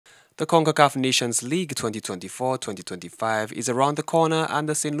The Concacaf Nations League 2024-2025 is around the corner, and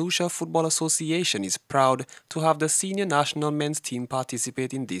the Saint Lucia Football Association is proud to have the senior national men's team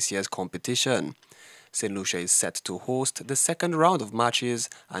participate in this year's competition. Saint Lucia is set to host the second round of matches,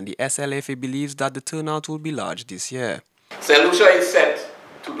 and the SLFA believes that the turnout will be large this year. Saint Lucia is set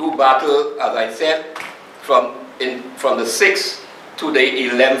to do battle, as I said, from the 6th to the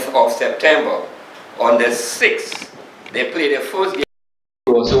 11th of September. On the 6th, they play their first game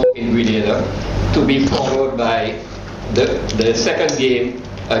also in Grenada, to be followed by the second game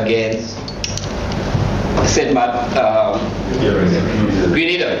against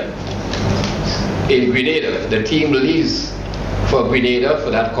Grenada. In Grenada, the team leaves for Grenada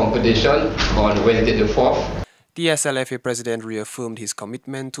for that competition on Wednesday the 4th. The SLFA president reaffirmed his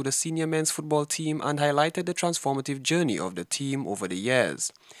commitment to the senior men's football team and highlighted the transformative journey of the team over the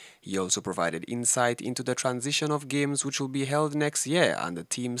years. He also provided insight into the transition of games which will be held next year and the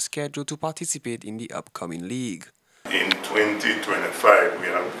team scheduled to participate in the upcoming league. In 2025, we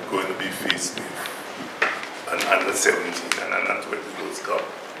are going to be facing an under-17 and under-20 World Cup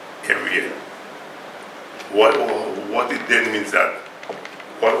every year. What it then means that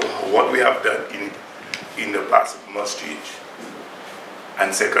what we have done in the past must change.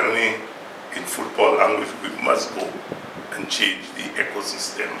 And secondly, in football language, we must go and change the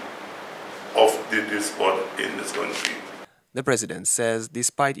ecosystem of the sport in this country. The president says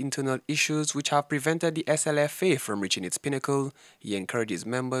despite internal issues which have prevented the SLFA from reaching its pinnacle, he encourages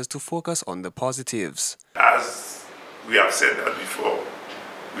members to focus on the positives. As we have said that before,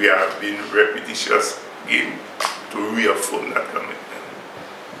 we have been repetitious game to reaffirm that commitment.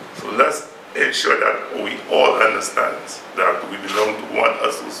 So let's ensure that we all understand that we belong to one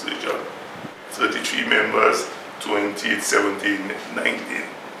association, 33 members, 20, 17, 19.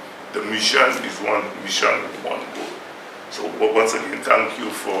 The mission is one mission with one goal. So once again, thank you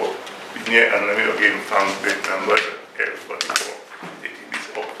for being here, and let me again thank the members and everybody for taking this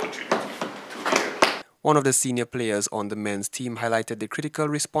opportunity to be here. One of the senior players on the men's team highlighted the critical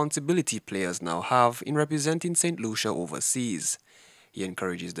responsibility players now have in representing Saint Lucia overseas. He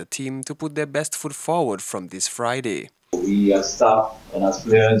encourages the team to put their best foot forward from this Friday. We as staff and as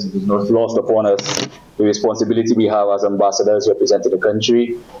players, it is not lost upon us the responsibility we have as ambassadors representing the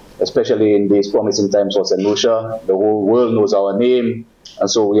country, especially in these promising times for Saint Lucia. The whole world knows our name, and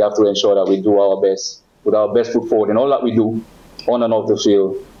so we have to ensure that we do our best, put our best foot forward in all that we do, on and off the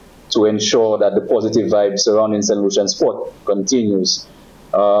field, to ensure that the positive vibe surrounding Saint Lucian sport continues.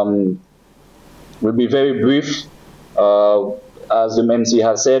 We'll be very brief. As the MC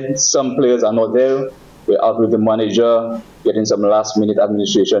has said, some players are not there. We're out with the manager, getting some last-minute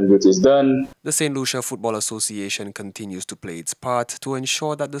administration duties done. The Saint Lucia Football Association continues to play its part to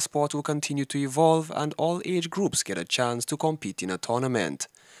ensure that the sport will continue to evolve and all age groups get a chance to compete in a tournament.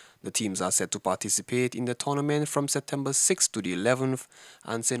 The teams are set to participate in the tournament from September 6th to the 11th,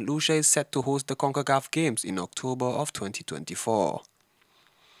 and Saint Lucia is set to host the Concacaf Games in October of 2024.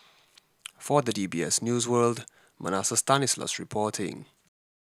 For the DBS News World, Manasseh Stanislas reporting.